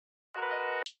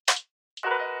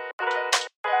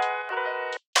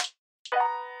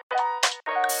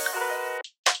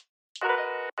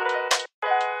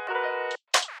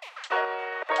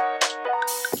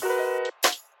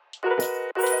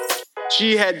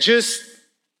She had just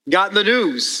gotten the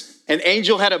news. An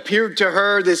angel had appeared to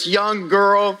her, this young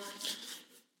girl.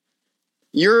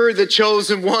 You're the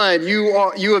chosen one.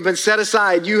 You have been set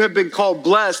aside. You have been called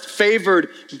blessed, favored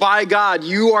by God.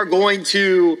 You are going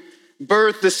to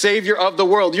birth the Savior of the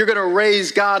world. You're going to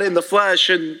raise God in the flesh.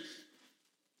 And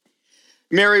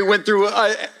Mary went through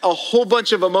a whole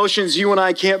bunch of emotions you and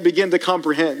I can't begin to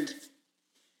comprehend.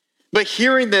 But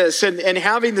hearing this and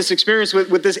having this experience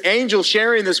with this angel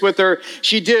sharing this with her,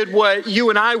 she did what you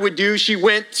and I would do. She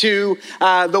went to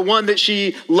the one that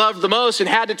she loved the most and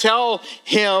had to tell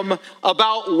him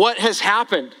about what has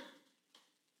happened.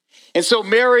 And so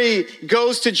Mary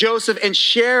goes to Joseph and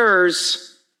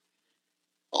shares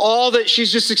all that she's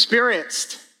just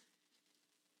experienced.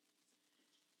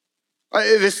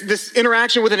 This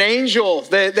interaction with an angel,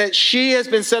 that she has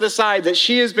been set aside, that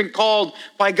she has been called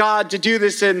by God to do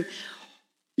this, and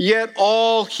yet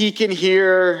all he can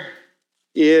hear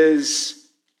is,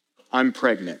 I'm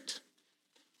pregnant.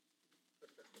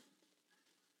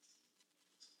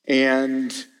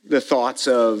 And the thoughts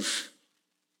of,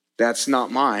 that's not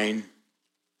mine.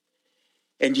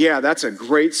 And yeah, that's a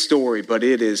great story, but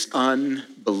it is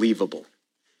unbelievable.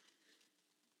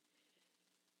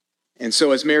 And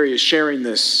so as Mary is sharing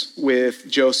this with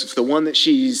Joseph, the one that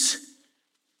she's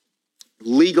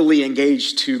legally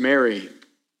engaged to marry,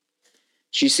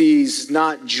 she sees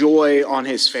not joy on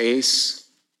his face,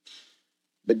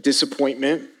 but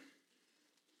disappointment,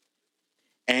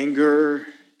 anger,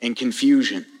 and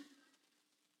confusion.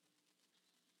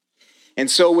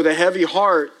 And so with a heavy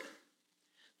heart,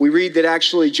 we read that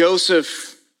actually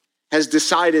Joseph has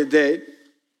decided that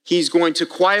he's going to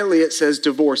quietly, it says,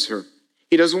 divorce her.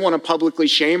 He doesn't want to publicly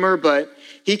shame her, but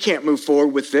he can't move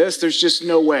forward with this. There's just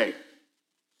no way.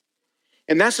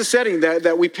 And that's the setting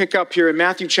that we pick up here in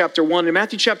Matthew chapter 1. In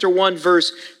Matthew chapter 1,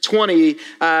 verse 20,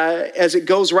 as it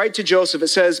goes right to Joseph, it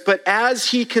says, but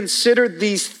as he considered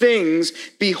these things,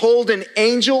 behold, an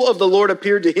angel of the Lord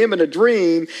appeared to him in a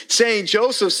dream, saying,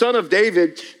 Joseph, son of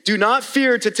David, do not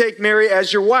fear to take Mary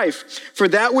as your wife, for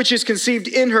that which is conceived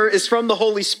in her is from the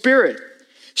Holy Spirit.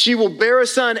 She will bear a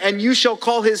son, and you shall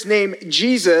call his name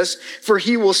Jesus, for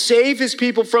he will save his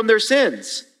people from their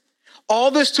sins.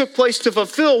 All this took place to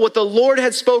fulfill what the Lord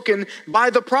had spoken by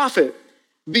the prophet.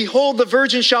 Behold, the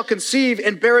virgin shall conceive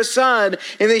and bear a son,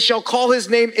 and they shall call his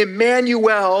name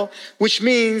Emmanuel, which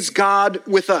means God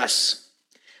with us.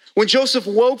 When Joseph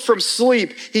woke from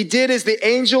sleep, he did as the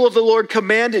angel of the Lord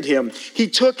commanded him. He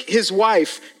took his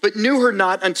wife, but knew her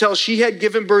not until she had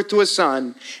given birth to a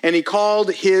son, and he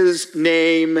called his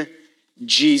name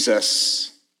Jesus.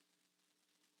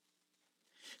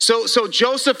 So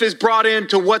Joseph is brought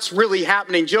into what's really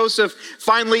happening. Joseph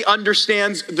finally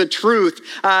understands the truth.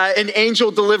 An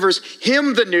angel delivers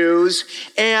him the news,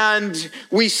 and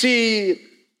we see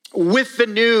with the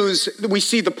news, we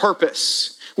see the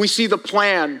purpose. We see the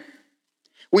plan.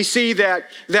 We see that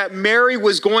Mary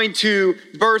was going to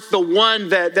birth the one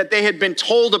that they had been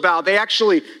told about. They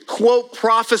actually quote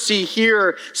prophecy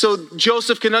here so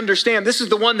Joseph can understand. This is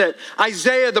the one that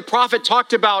Isaiah the prophet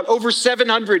talked about over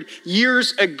 700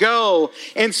 years ago.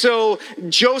 And so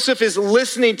Joseph is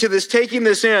listening to this, taking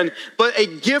this in. But a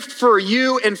gift for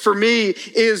you and for me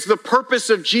is the purpose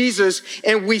of Jesus.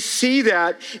 And we see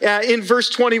that in verse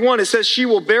 21. It says, she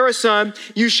will bear a son.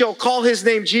 You shall call his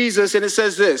name Jesus. And it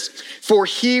says this, for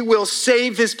he will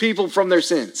save his people from their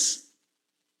sins.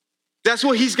 That's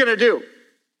what he's going to do.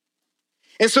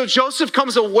 And so Joseph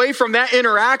comes away from that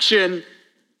interaction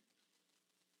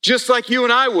just like you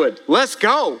and I would. Let's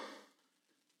go.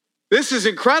 This is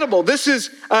incredible. This is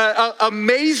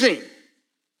amazing.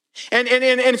 And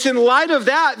it's in light of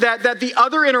that the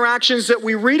other interactions that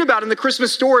we read about in the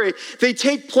Christmas story, they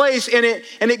take place, and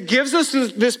it gives us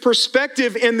this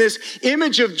perspective and this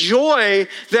image of joy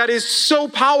that is so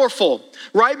powerful,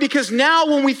 right? Because now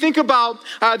when we think about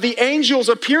the angels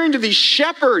appearing to these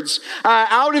shepherds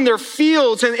out in their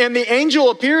fields, and the angel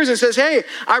appears and says, hey,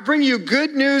 I bring you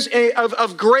good news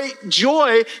of great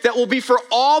joy that will be for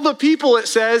all the people, it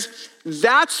says,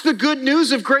 that's the good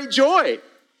news of great joy.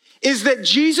 Is that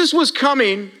Jesus was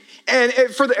coming and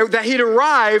that he'd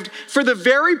arrived for the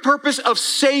very purpose of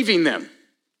saving them.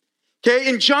 Okay,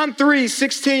 in John 3,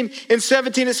 16 and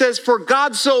 17, it says, for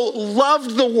God so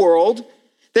loved the world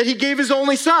that he gave his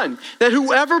only son, that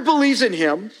whoever believes in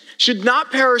him should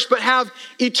not perish but have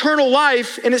eternal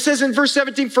life. And it says in verse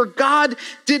 17, for God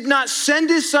did not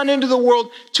send his son into the world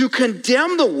to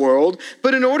condemn the world,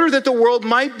 but in order that the world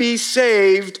might be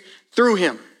saved through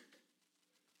him.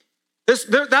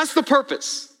 That's the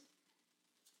purpose.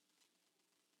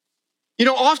 You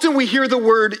know, often we hear the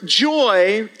word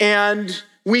joy and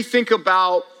we think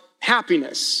about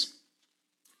happiness.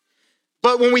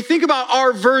 But when we think about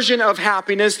our version of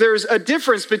happiness, there's a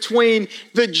difference between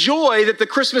the joy that the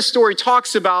Christmas story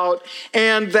talks about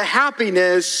and the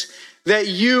happiness that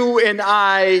you and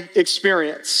I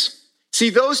experience. See,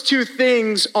 those two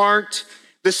things aren't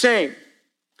the same.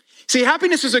 See,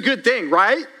 happiness is a good thing,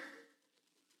 right?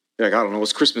 You're like, I don't know,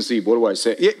 it's Christmas Eve. What do I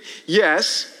say?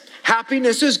 Yes.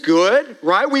 Happiness is good,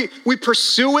 right? We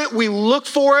pursue it. We look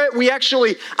for it. We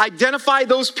actually identify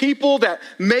those people that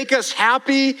make us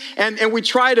happy, and we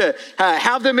try to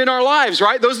have them in our lives,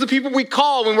 right? Those are the people we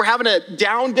call when we're having a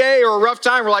down day or a rough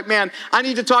time. We're like, man, I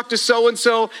need to talk to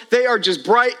so-and-so. They are just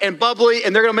bright and bubbly,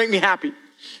 and they're going to make me happy.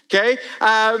 Okay?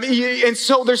 And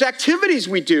so there's activities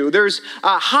we do. There's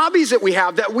hobbies that we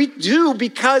have that we do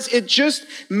because it just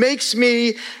makes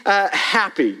me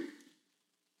happy.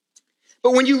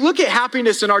 But when you look at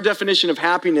happiness and our definition of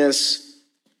happiness,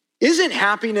 isn't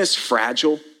happiness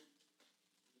fragile?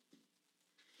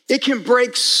 It can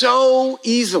break so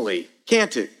easily,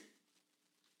 can't it?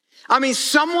 I mean,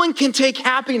 someone can take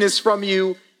happiness from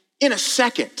you in a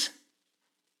second.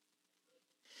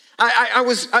 I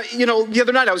was, the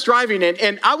other night I was driving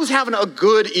and I was having a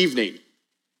good evening.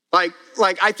 Like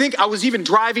I think I was even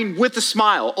driving with a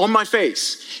smile on my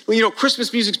face.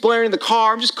 Christmas music's blaring in the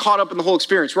car. I'm just caught up in the whole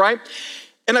experience, right?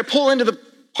 And I pull into the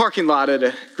parking lot at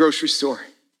a grocery store.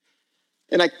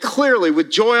 And I clearly,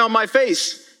 with joy on my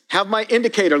face, have my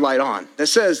indicator light on that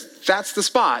says, that's the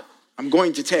spot I'm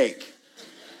going to take.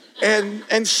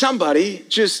 And somebody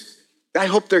just, I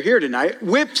hope they're here tonight,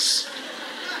 whips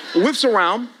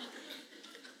around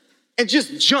and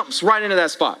just jumps right into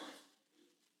that spot.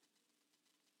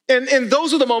 And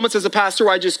those are the moments as a pastor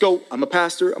where I just go, I'm a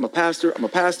pastor.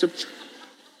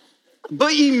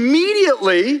 But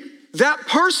immediately, that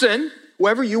person,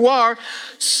 whoever you are,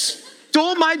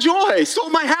 stole my joy, stole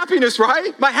my happiness,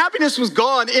 right? My happiness was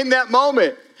gone in that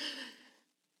moment.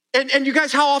 And you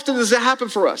guys, how often does that happen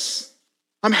for us?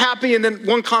 I'm happy and then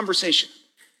one conversation,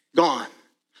 gone.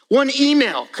 One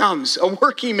email comes, a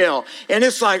work email, and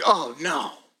it's like, oh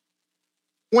no.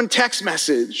 One text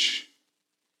message,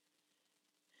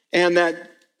 and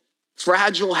that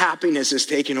fragile happiness is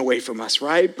taken away from us,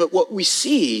 right? But what we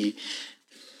see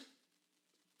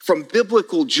from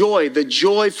biblical joy, the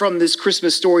joy from this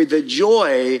Christmas story, the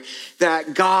joy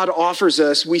that God offers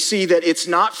us, we see that it's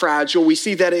not fragile. We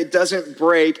see that it doesn't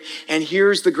break. And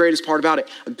here's the greatest part about it.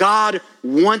 God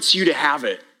wants you to have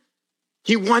it.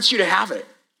 He wants you to have it.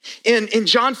 In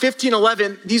John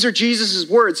 15:11, these are Jesus'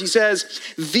 words. He says,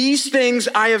 these things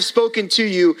I have spoken to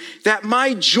you, that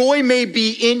my joy may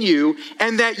be in you,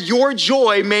 and that your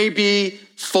joy may be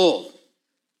full.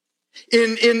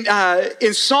 In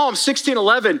Psalm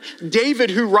 16:11, David,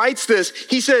 who writes this,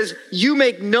 he says, you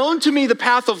make known to me the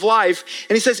path of life.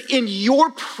 And he says, in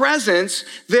your presence,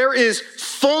 there is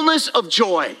fullness of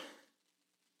joy.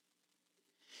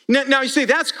 Now you say,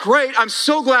 that's great. I'm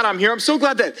so glad I'm here. I'm so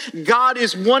glad that God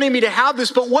is wanting me to have this.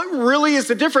 But what really is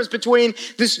the difference between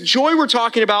this joy we're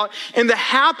talking about and the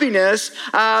happiness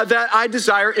that I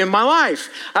desire in my life?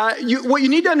 What you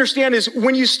need to understand is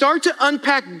when you start to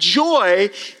unpack joy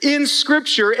in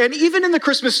Scripture and even in the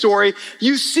Christmas story,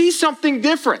 you see something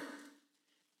different.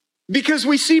 Because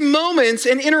we see moments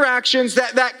and interactions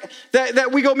that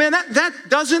we go, man, that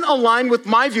doesn't align with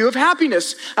my view of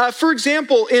happiness. For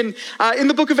example, in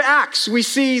the book of Acts, we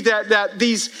see that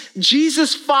these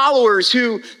Jesus followers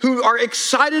who are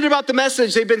excited about the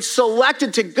message, they've been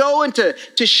selected to go and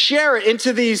to share it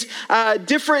into these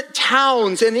different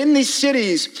towns and in these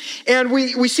cities. And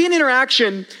we see an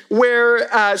interaction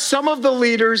where some of the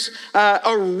leaders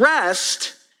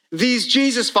arrest these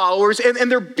Jesus followers,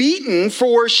 and they're beaten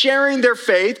for sharing their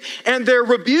faith, and they're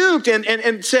rebuked and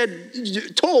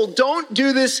told, don't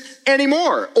do this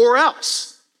anymore or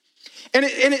else. And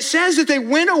it says that they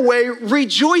went away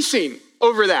rejoicing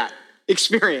over that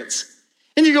experience.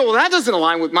 And you go, well, that doesn't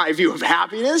align with my view of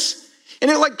happiness. And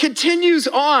it continues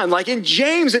on. Like in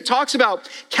James, it talks about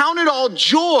count it all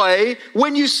joy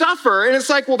when you suffer. And it's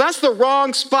like, well, that's the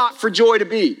wrong spot for joy to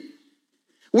be.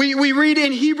 We read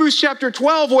in Hebrews chapter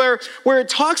 12 where it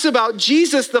talks about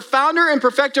Jesus, the founder and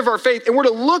perfecter of our faith, and we're to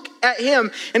look at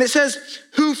him, and it says,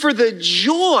 who for the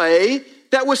joy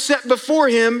that was set before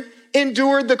him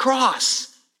endured the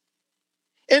cross.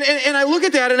 And I look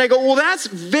at that and I go, well, that's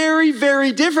very,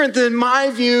 very different than my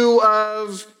view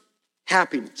of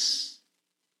happiness.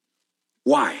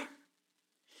 Why?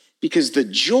 Because the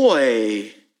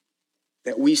joy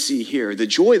that we see here, the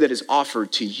joy that is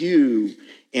offered to you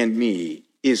and me,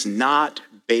 is not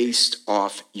based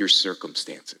off your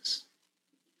circumstances.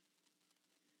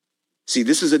 See,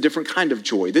 this is a different kind of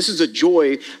joy. This is a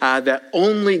joy that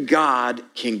only God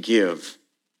can give.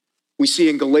 We see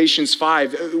in Galatians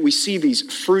 5, we see these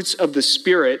fruits of the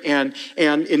Spirit, and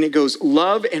it goes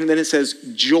love, and then it says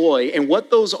joy. And what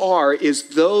those are gifts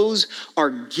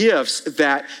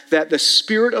that the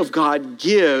Spirit of God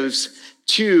gives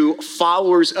to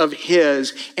followers of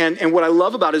his. And what I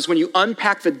love about it is when you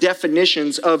unpack the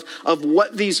definitions of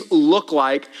what these look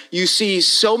like, you see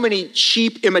so many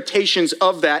cheap imitations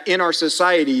of that in our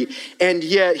society. And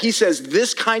yet he says,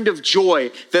 this kind of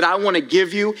joy that I want to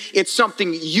give you, it's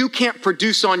something you can't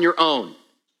produce on your own.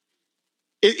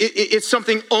 It's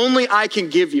something only I can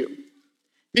give you.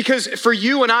 Because for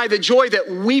you and I, the joy that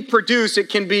we produce, it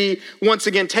can be once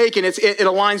again taken. It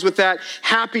aligns with that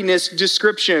happiness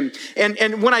description.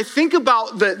 And when I think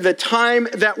about the time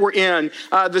that we're in,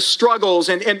 the struggles,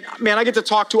 and man, I get to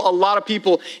talk to a lot of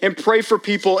people and pray for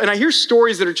people. And I hear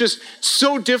stories that are just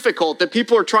so difficult that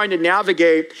people are trying to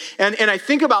navigate. And I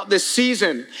think about this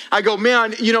season. I go,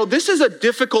 man, this is a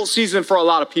difficult season for a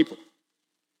lot of people.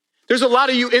 There's a lot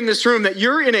of you in this room that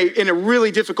you're in a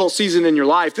really difficult season in your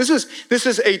life. This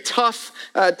is a tough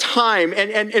time.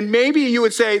 And maybe you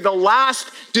would say the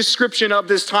last description of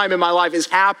this time in my life is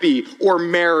happy or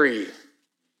merry.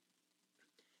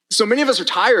 So many of us are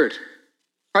tired,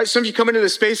 right? Some of you come into a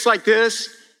space like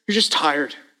this, you're just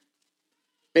tired.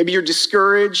 Maybe you're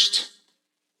discouraged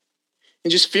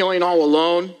and just feeling all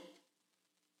alone.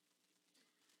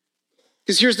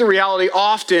 Because here's the reality,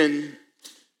 often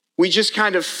we just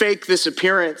kind of fake this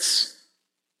appearance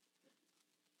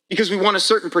because we want a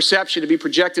certain perception to be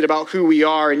projected about who we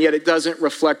are, and yet it doesn't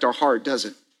reflect our heart, does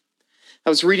it? I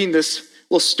was reading this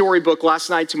little storybook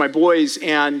last night to my boys,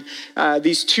 and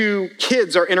these two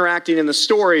kids are interacting in the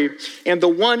story, and the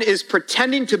one is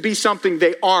pretending to be something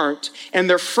they aren't, and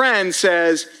their friend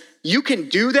says, "You can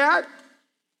do that?"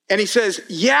 And he says,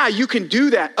 "Yeah, you can do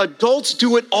that. Adults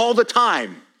do it all the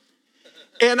time."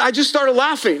 And I just started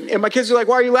laughing. And my kids are like,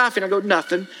 "Why are you laughing?" I go,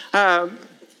 "Nothing."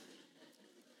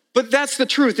 But that's the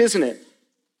truth, isn't it?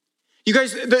 You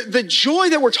guys, the joy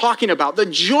that we're talking about, the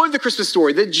joy of the Christmas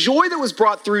story, the joy that was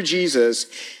brought through Jesus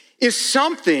is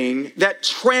something that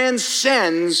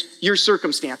transcends your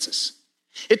circumstances.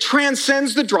 It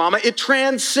transcends the drama. It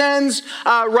transcends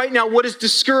right now what is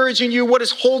discouraging you, what is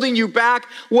holding you back,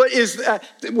 what is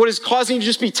causing you to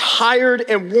just be tired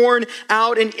and worn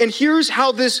out. And here's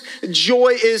how this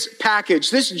joy is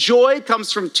packaged. This joy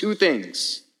comes from two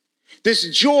things. This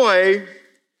joy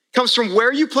comes from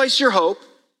where you place your hope,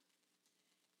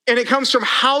 and it comes from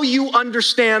how you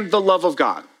understand the love of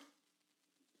God.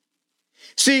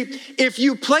 See, if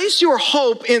you place your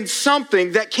hope in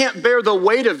something that can't bear the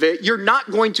weight of it, you're not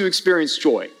going to experience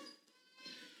joy.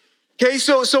 Okay,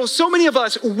 so many of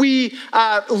us, we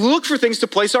look for things to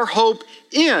place our hope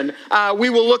in. We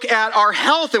will look at our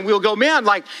health and we'll go, man,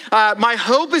 my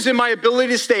hope is in my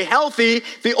ability to stay healthy.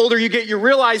 The older you get, you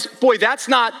realize, boy, that's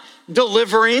not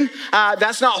delivering.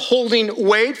 That's not holding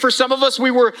weight. For some of us,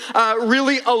 we were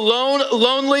really alone,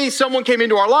 lonely. Someone came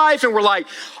into our life and we're like,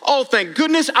 oh, thank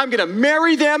goodness, I'm going to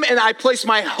marry them. And I place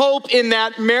my hope in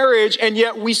that marriage. And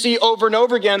yet we see over and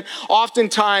over again,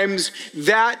 oftentimes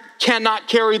that cannot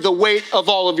carry the weight of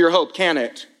all of your hope, can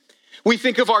it? We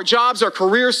think of our jobs, our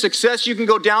career, success. You can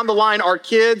go down the line, our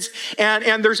kids.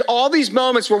 And there's all these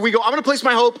moments where we go, I'm going to place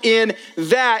my hope in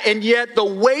that. And yet the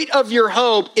weight of your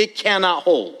hope, it cannot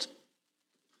hold.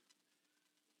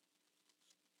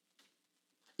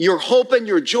 Your hope and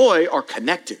your joy are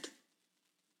connected.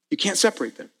 You can't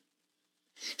separate them.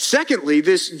 Secondly,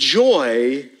 this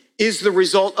joy is the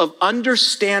result of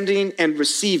understanding and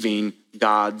receiving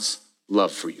God's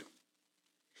love for you.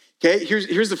 Okay,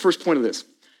 here's the first point of this.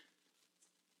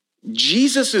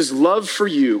 Jesus' love for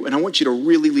you, and I want you to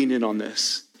really lean in on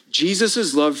this.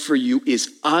 Jesus' love for you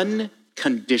is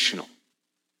unconditional.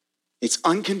 It's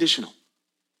unconditional.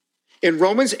 In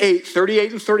Romans 8,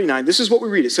 38 and 39, this is what we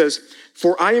read. It says,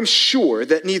 "For I am sure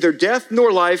that neither death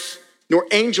nor life, nor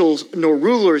angels, nor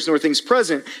rulers, nor things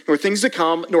present, nor things to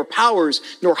come, nor powers,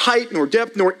 nor height, nor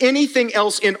depth, nor anything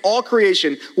else in all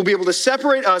creation will be able to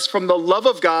separate us from the love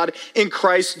of God in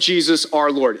Christ Jesus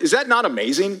our Lord." Is that not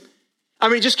amazing? I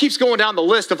mean, it just keeps going down the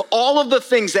list of all of the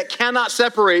things that cannot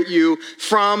separate you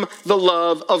from the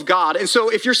love of God. And so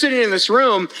if you're sitting in this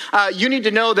room, you need to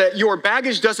know that your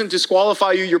baggage doesn't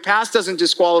disqualify you. Your past doesn't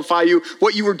disqualify you.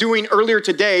 What you were doing earlier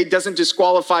today doesn't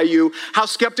disqualify you. How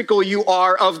skeptical you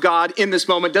are of God in this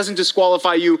moment doesn't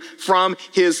disqualify you from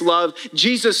his love.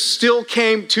 Jesus still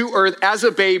came to earth as a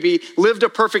baby, lived a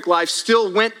perfect life,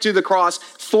 still went to the cross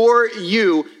for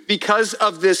you because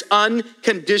of this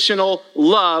unconditional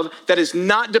love that is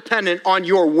not dependent on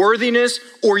your worthiness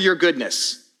or your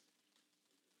goodness.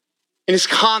 And it's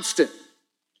constant.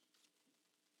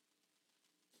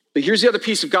 But here's the other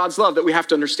piece of God's love that we have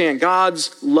to understand.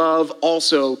 God's love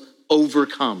also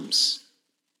overcomes.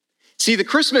 See, the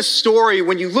Christmas story,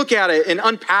 when you look at it and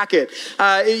unpack it,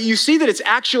 you see that it's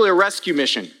actually a rescue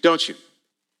mission, don't you?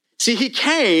 See, he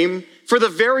came for the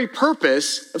very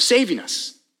purpose of saving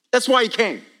us. That's why he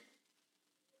came.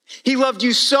 He loved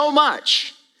you so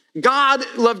much. God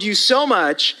loved you so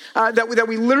much that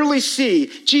we literally see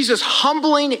Jesus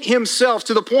humbling himself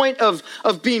to the point of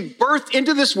being birthed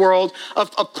into this world,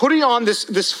 of putting on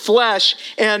this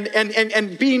flesh and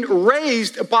being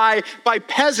raised by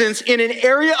peasants in an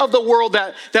area of the world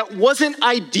that wasn't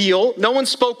ideal. No one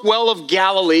spoke well of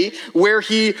Galilee, where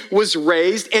he was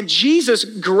raised. And Jesus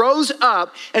grows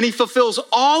up and he fulfills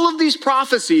all of these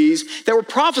prophecies that were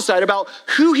prophesied about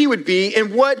who he would be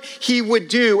and what he would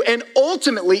do. And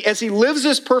ultimately, as he lives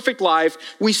this perfect life,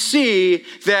 we see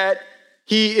that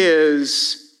he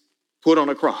is put on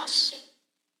a cross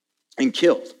and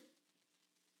killed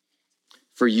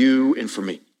for you and for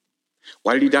me.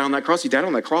 Why did he die on that cross? He died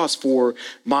on that cross for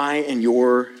my and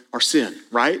our sin,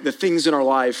 right? The things in our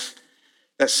life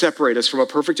that separate us from a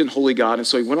perfect and holy God. And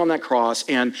so he went on that cross,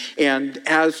 and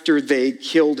after they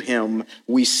killed him,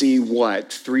 we see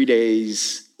what? 3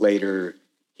 days later,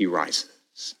 he rises.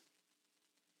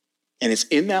 And it's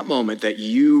in that moment that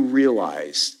you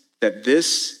realize that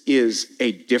this is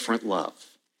a different love.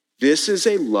 This is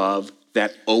a love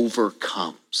that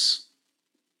overcomes.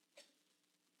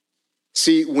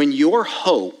 See, when your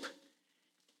hope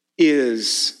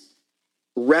is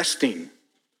resting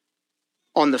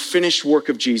on the finished work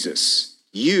of Jesus,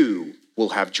 you will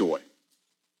have joy.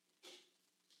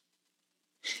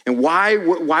 And why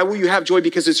will you have joy?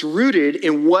 Because it's rooted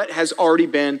in what has already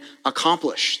been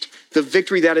accomplished, the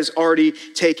victory that has already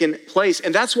taken place.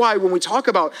 And that's why when we talk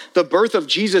about the birth of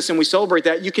Jesus and we celebrate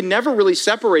that, you can never really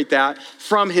separate that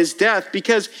from his death,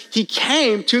 because he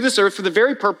came to this earth for the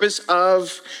very purpose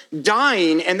of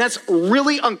dying. And that's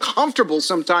really uncomfortable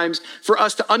sometimes for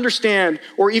us to understand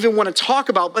or even want to talk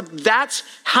about, but that's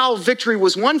how victory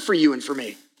was won for you and for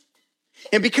me.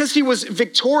 And because he was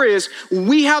victorious,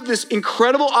 we have this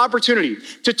incredible opportunity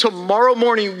to tomorrow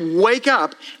morning wake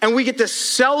up and we get to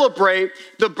celebrate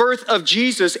the birth of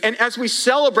Jesus. And as we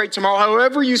celebrate tomorrow,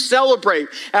 however you celebrate,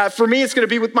 for me, it's going to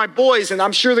be with my boys, and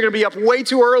I'm sure they're going to be up way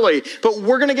too early, but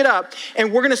we're going to get up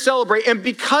and we're going to celebrate. And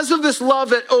because of this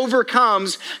love that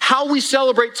overcomes, how we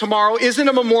celebrate tomorrow isn't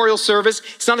a memorial service.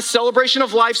 It's not a celebration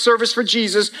of life service for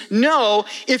Jesus. No,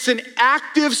 it's an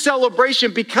active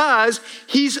celebration because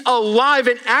he's alive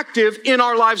and active in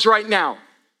our lives right now.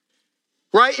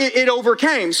 Right? It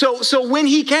overcame. So when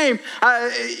he came,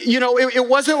 it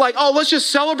wasn't like, oh, let's just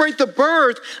celebrate the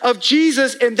birth of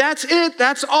Jesus and that's it.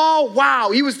 That's all.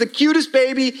 Wow. He was the cutest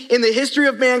baby in the history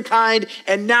of mankind.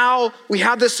 And now we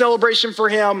have this celebration for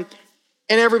him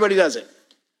and everybody does it.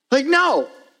 Like, no.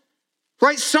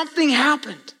 Right? Something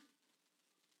happened.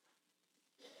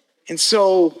 And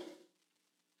so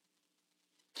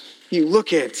you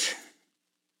look at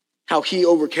how he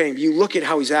overcame. You look at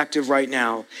how he's active right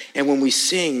now. And when we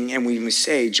sing and when we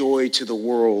say joy to the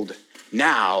world,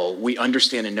 now we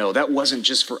understand and know that wasn't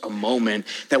just for a moment.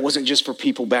 That wasn't just for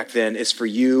people back then. It's for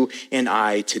you and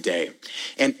I today.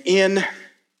 And in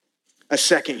a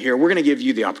second here, we're going to give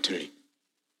you the opportunity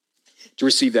to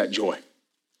receive that joy.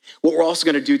 What we're also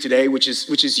going to do today, which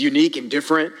is unique and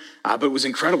different, but it was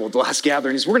incredible at the last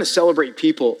gathering, is we're going to celebrate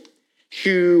people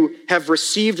who have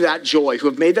received that joy, who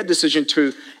have made that decision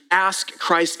to ask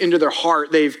Christ into their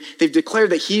heart. They've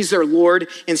declared that he's their Lord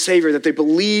and Savior, that they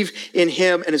believe in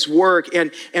him and his work.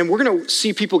 And we're going to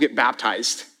see people get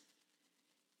baptized.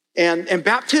 And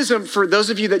baptism, for those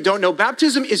of you that don't know,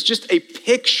 baptism is just a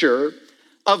picture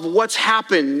of what's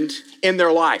happened in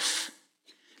their life.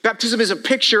 Baptism is a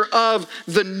picture of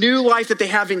the new life that they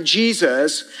have in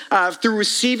Jesus through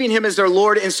receiving him as their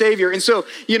Lord and Savior. And so,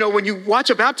 when you watch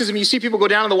a baptism, you see people go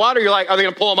down in the water, you're like, are they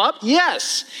going to pull them up?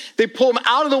 Yes. They pull them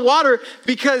out of the water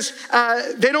because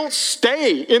they don't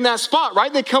stay in that spot,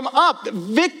 right? They come up,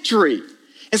 victory.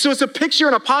 And so it's a picture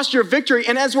and a posture of victory.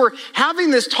 And as we're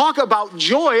having this talk about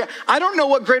joy, I don't know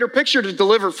what greater picture to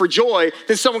deliver for joy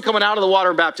than someone coming out of the water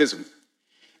in baptism,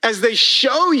 as they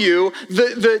show you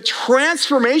the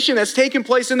transformation that's taken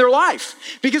place in their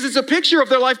life. Because it's a picture of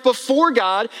their life before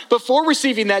God, before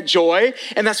receiving that joy,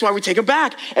 and that's why we take them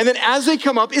back. And then as they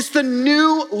come up, it's the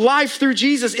new life through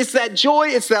Jesus. It's that joy,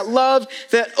 it's that love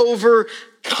that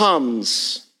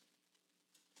overcomes.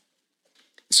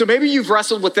 So maybe you've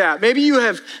wrestled with that. Maybe you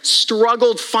have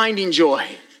struggled finding joy,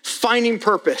 finding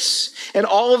purpose, and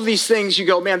all of these things. You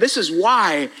go, man, this is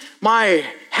why my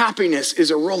happiness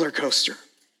is a roller coaster.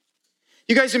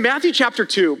 You guys, in Matthew chapter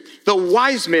 2, the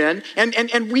wise men,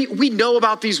 and we know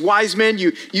about these wise men.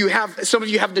 You have, some of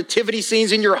you have nativity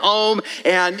scenes in your home,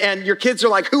 and your kids are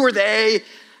like, who are they?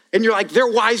 And you're like, they're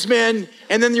wise men.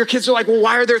 And then your kids are like, well,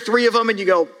 why are there three of them? And you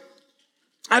go,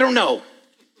 I don't know,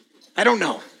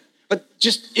 but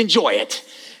just enjoy it.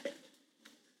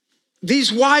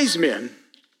 These wise men,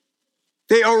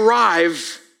 they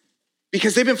arrive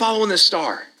because they've been following this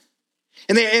star.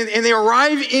 And they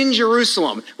arrive in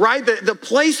Jerusalem, right? The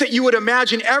place that you would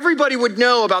imagine everybody would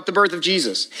know about the birth of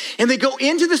Jesus. And they go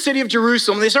into the city of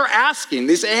Jerusalem and they start asking,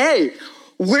 they say, hey,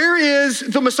 where is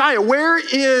the Messiah? Where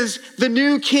is the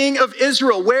new king of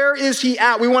Israel? Where is he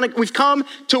at? We've come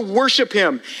to worship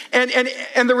him. And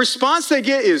the response they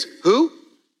get is, who?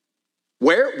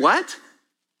 Where? What?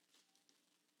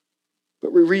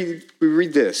 But we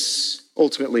read this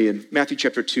ultimately in Matthew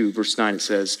chapter 2, verse 9. It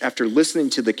says, after listening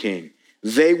to the king,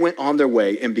 they went on their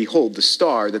way, and behold, the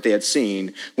star that they had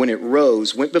seen when it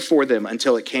rose went before them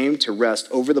until it came to rest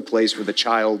over the place where the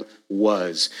child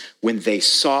was. When they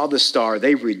saw the star,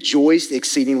 they rejoiced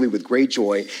exceedingly with great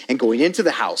joy. And going into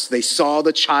the house, they saw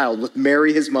the child with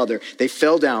Mary, his mother. They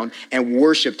fell down and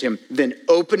worshiped him. Then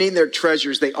opening their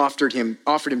treasures, they offered him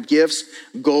gifts,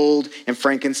 gold and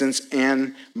frankincense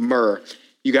and myrrh.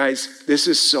 You guys, this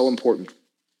is so important.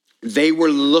 They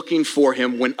were looking for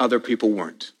him when other people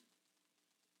weren't.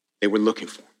 They were looking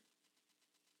for him.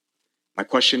 My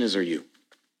question is, are you?